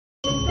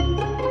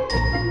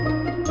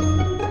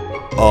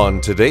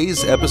On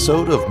today's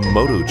episode of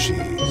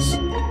MotoCheez.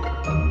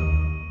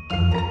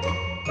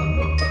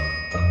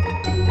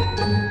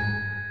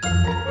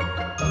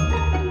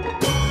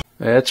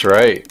 That's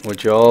right,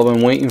 what you all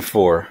been waiting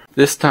for.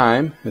 This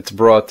time, it's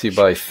brought to you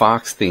by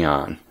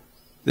Foxtheon.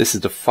 This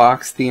is the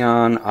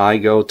Foxtheon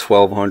IGO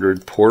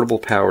 1200 portable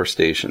power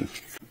station.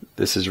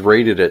 This is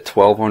rated at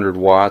 1200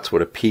 watts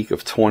with a peak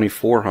of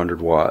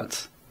 2400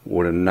 watts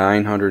with a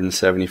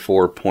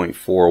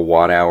 974.4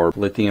 watt-hour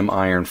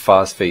lithium-iron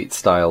phosphate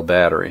style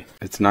battery.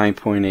 It's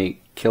 9.8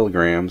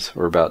 kilograms,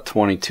 or about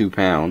 22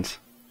 pounds.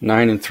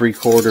 9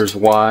 3/4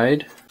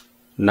 wide,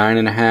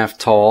 9.5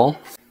 tall,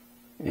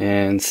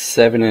 and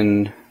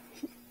 7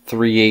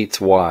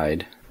 3/8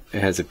 wide. It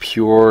has a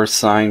pure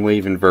sine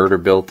wave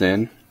inverter built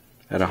in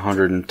at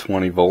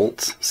 120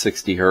 volts,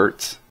 60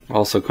 hertz.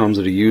 Also comes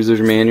with a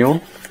user's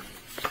manual.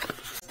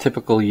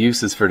 Typical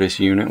uses for this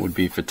unit would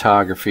be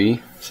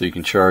photography, so you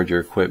can charge your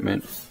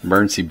equipment,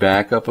 emergency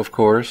backup of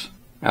course,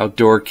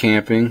 outdoor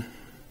camping,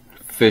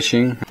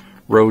 fishing,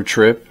 road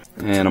trip,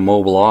 and a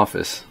mobile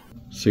office.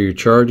 So your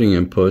charging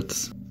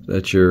inputs,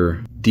 that's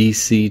your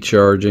DC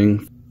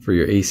charging for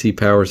your AC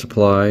power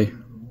supply,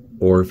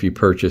 or if you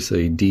purchase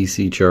a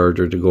DC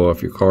charger to go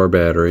off your car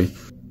battery,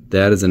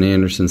 that is an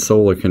Anderson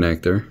solar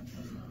connector.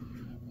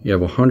 You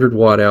have a 100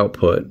 watt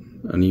output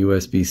on a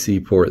USB-C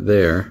port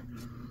there.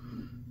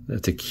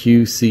 That's a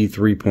QC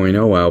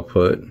 3.0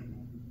 output,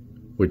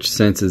 which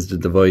senses the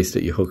device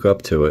that you hook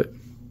up to it,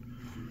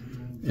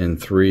 and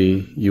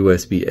 3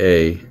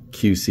 USB-A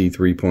QC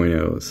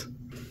 3.0s.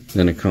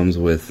 Then it comes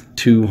with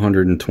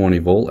 220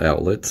 volt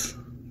outlets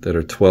that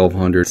are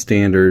 1200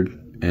 standard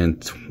and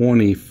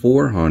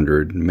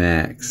 2400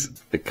 max.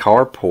 The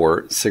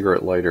carport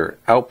cigarette lighter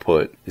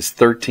output is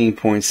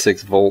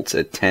 13.6 volts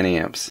at 10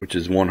 amps, which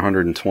is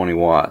 120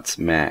 watts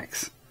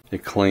max.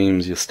 It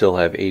claims you'll still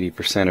have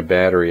 80% of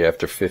battery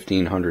after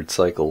 1500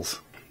 cycles.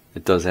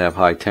 It does have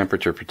high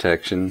temperature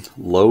protection,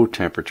 low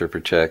temperature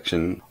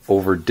protection,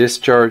 over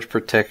discharge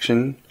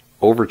protection,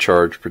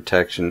 overcharge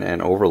protection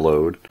and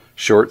overload,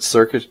 short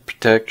circuit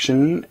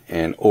protection,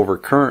 and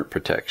overcurrent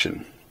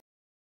protection.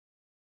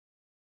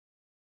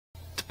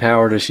 To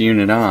power this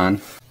unit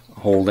on,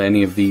 hold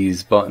any of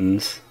these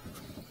buttons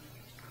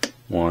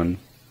 1,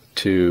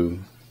 2,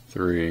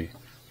 3,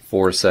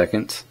 4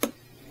 seconds.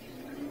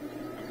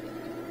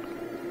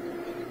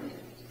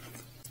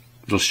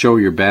 It'll show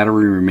your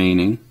battery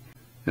remaining.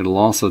 It'll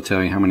also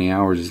tell you how many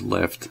hours is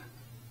left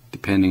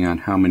depending on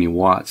how many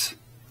watts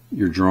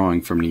you're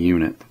drawing from the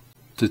unit.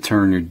 To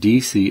turn your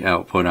DC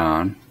output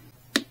on,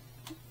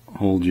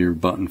 hold your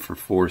button for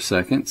 4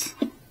 seconds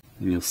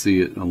and you'll see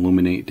it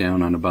illuminate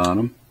down on the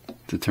bottom.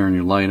 To turn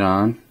your light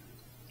on,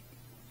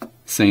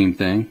 same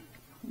thing.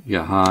 You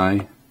got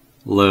high,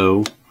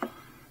 low,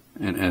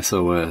 and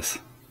SOS.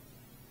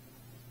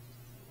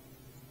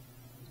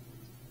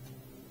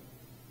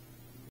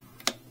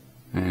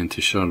 And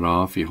to shut it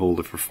off, you hold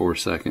it for 4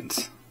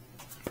 seconds.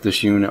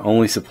 This unit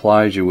only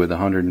supplies you with a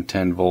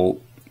 110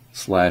 volt /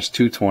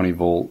 220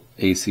 volt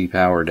AC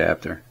power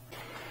adapter,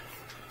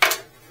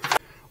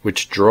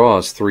 which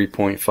draws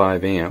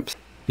 3.5 amps.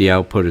 The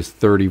output is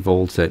 30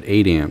 volts at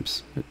 8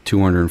 amps at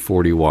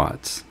 240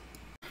 watts.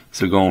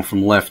 So going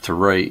from left to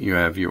right, you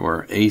have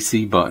your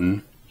AC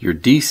button, your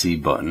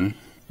DC button,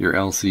 your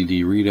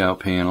LCD readout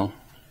panel,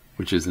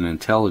 which is an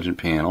intelligent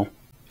panel,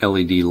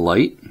 LED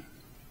light.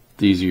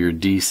 These are your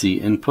DC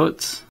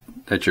inputs.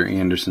 That's your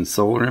Anderson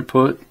solar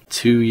input,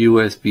 2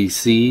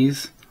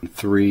 USB-Cs, and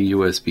 3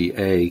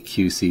 USB-A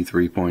QC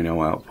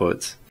 3.0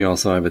 outputs. You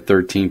also have a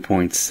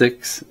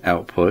 13.6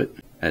 output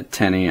at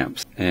 10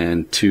 amps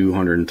and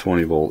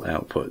 220 volt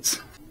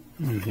outputs.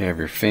 You have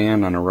your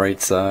fan on the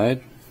right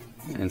side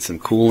and some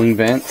cooling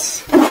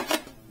vents.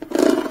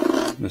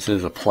 This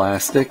is a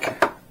plastic.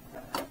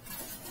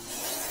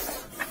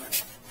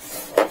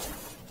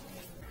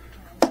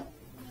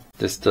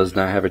 This does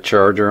not have a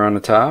charger on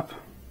the top.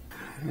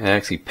 It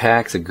actually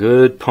packs a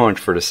good punch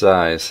for the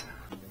size.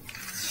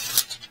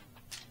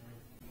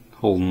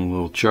 Holding a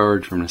little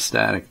charge from the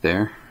static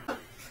there. A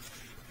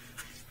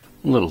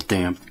little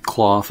damp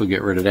cloth will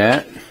get rid of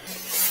that.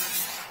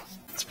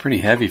 It's pretty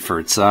heavy for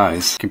its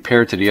size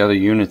compared to the other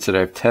units that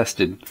I've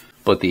tested,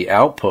 but the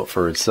output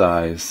for its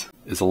size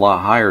is a lot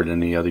higher than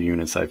the other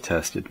units I've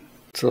tested.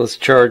 So let's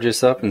charge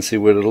this up and see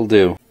what it'll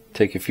do.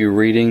 Take a few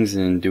readings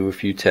and do a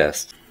few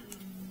tests.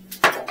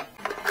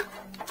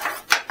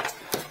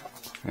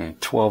 And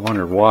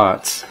 1200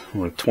 watts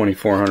with a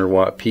 2400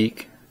 watt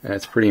peak.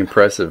 That's pretty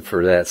impressive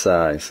for that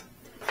size.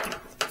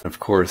 Of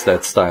course,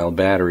 that style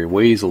battery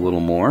weighs a little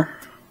more.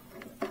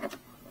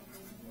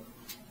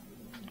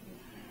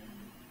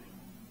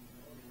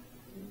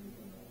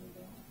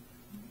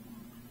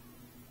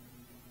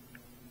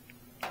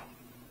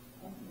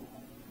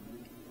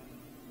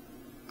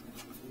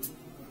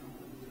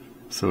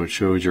 So it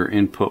shows your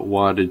input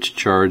wattage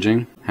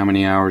charging, how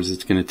many hours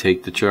it's going to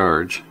take to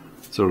charge.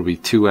 So it'll be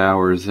 2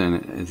 hours and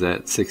it is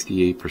at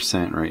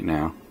 68% right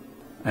now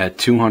at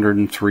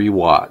 203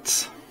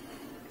 watts.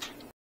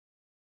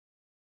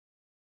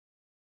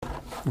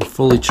 We're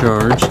fully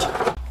charged.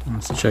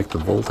 Let's check the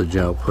voltage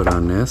output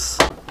on this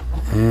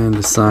and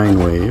the sine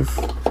wave.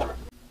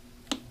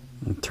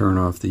 And turn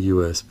off the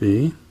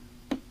USB.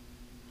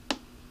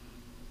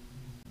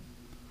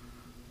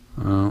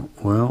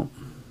 Well,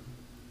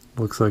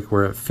 looks like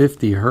we're at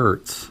 50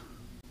 Hertz.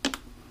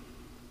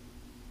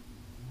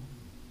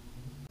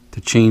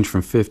 To change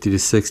from 50 to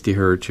 60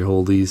 Hertz, you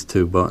hold these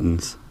two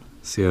buttons.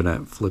 See how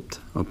that flipped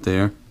up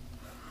there?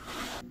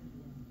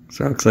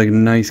 So it looks like a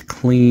nice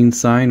clean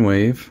sine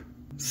wave.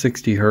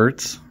 60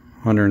 Hertz,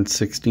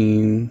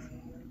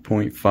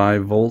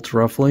 116.5 volts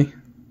roughly.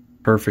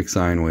 Perfect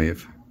sine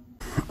wave.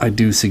 I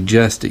do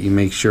suggest that you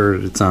make sure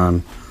that it's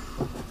on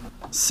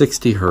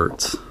 60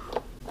 Hertz.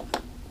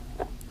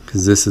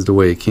 Because this is the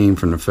way it came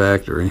from the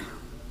factory.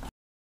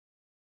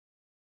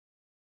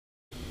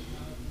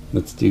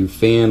 Let's do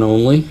fan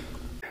only.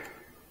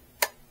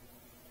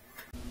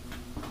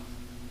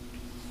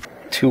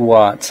 2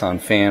 watts on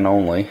fan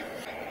only.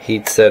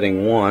 Heat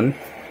setting 1.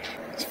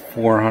 It's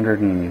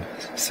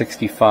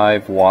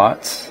 465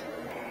 watts.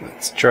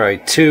 Let's try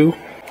 2.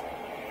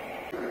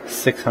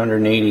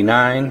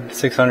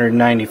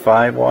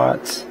 695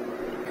 watts.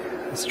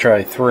 Let's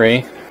try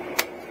 3.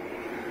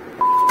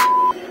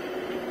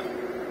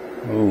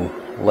 Ooh,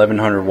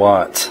 1100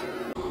 watts.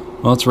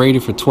 Well, it's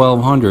rated for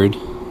 1200.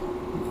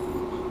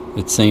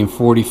 It's saying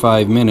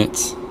 45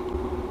 minutes.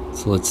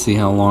 So let's see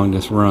how long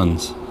this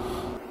runs.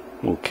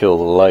 We'll kill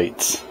the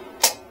lights.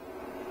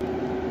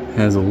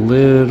 Has a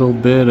little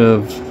bit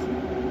of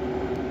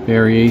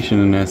variation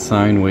in that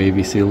sine wave.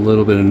 You see a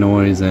little bit of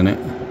noise in it.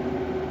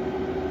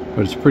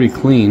 But it's pretty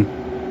clean.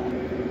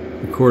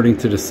 According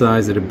to the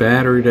size of the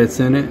battery that's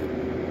in it,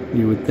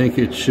 you would think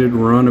it should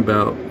run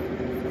about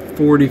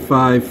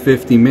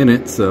 45-50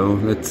 minutes, so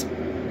that's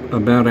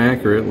about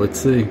accurate. Let's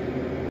see.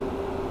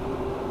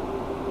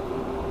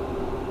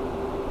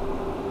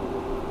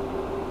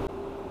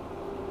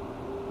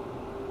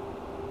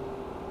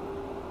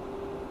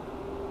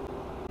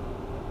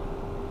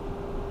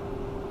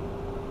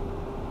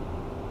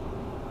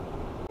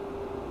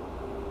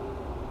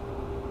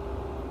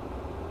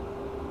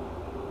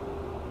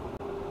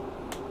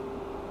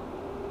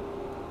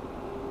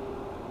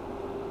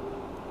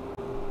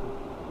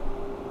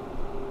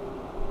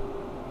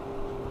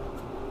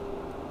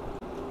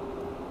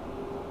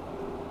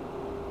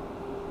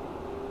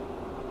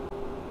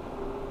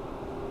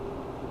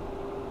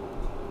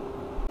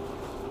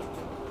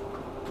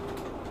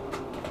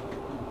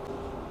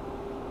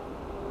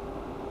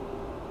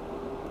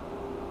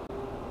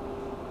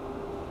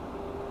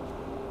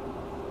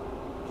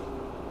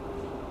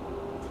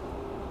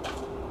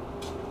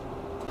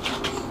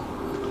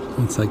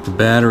 Looks like the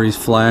battery's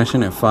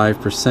flashing at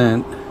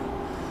 5%.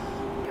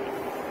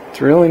 It's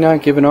really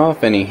not giving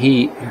off any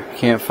heat.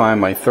 Can't find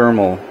my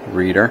thermal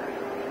reader.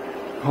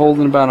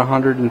 Holding about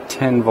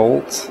 110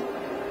 volts.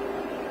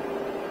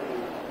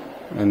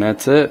 And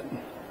that's it.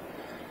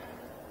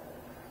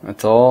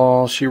 That's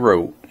all she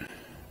wrote.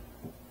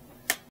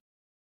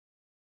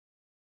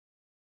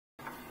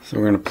 So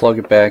we're going to plug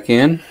it back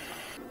in.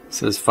 It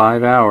says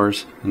 5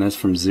 hours, and that's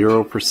from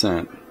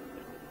 0%.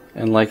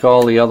 And like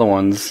all the other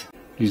ones,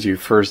 use your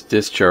first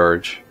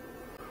discharge.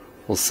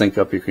 Will sync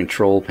up your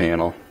control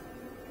panel,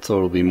 so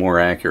it'll be more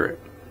accurate.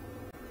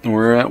 And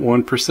we're at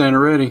 1%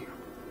 already.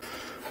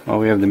 While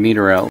we have the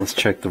meter out, let's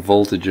check the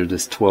voltage of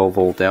this 12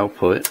 volt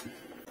output.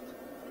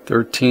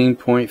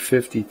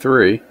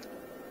 13.53.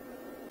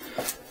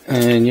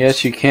 And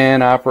yes, you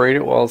can operate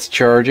it while it's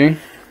charging,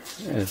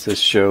 as this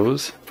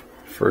shows.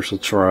 First we'll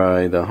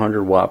try the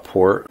 100 watt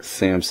port,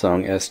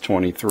 Samsung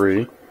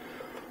S23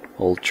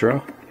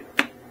 Ultra.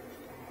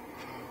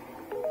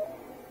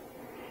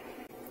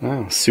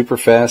 Wow, super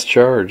fast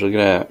charge, look at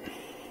that.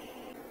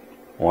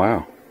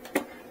 Wow,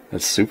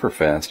 that's super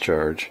fast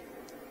charge.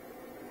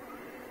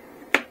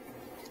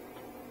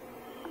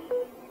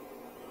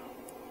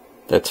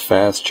 That's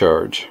fast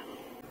charge.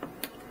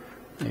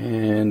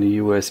 And the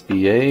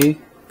USB-A.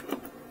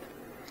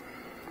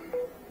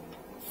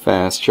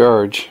 Fast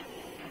charge.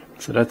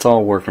 So that's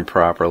all working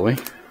properly.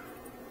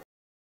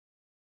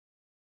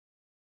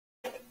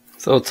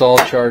 So it's all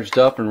charged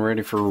up and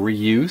ready for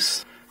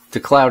reuse. It's a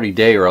cloudy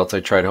day, or else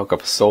I try to hook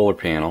up a solar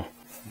panel.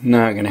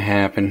 Not gonna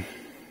happen.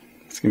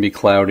 It's gonna be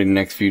cloudy the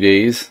next few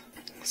days.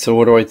 So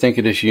what do I think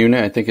of this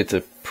unit? I think it's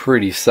a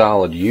pretty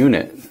solid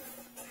unit.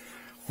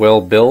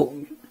 Well built,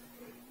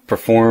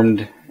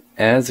 performed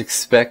as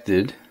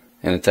expected,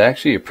 and it's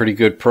actually a pretty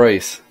good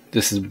price.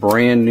 This is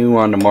brand new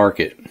on the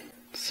market,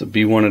 so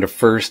be one of the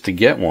first to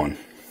get one.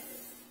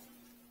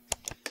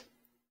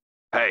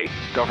 Hey,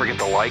 don't forget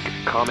to like,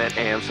 comment,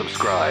 and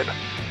subscribe.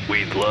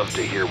 We'd love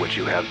to hear what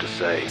you have to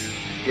say.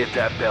 Hit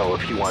that bell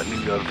if you want new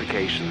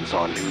notifications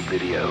on new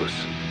videos.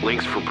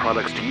 Links for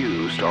products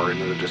used are in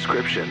the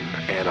description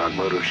and on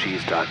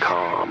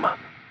MotoCheez.com.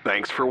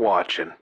 Thanks for watching.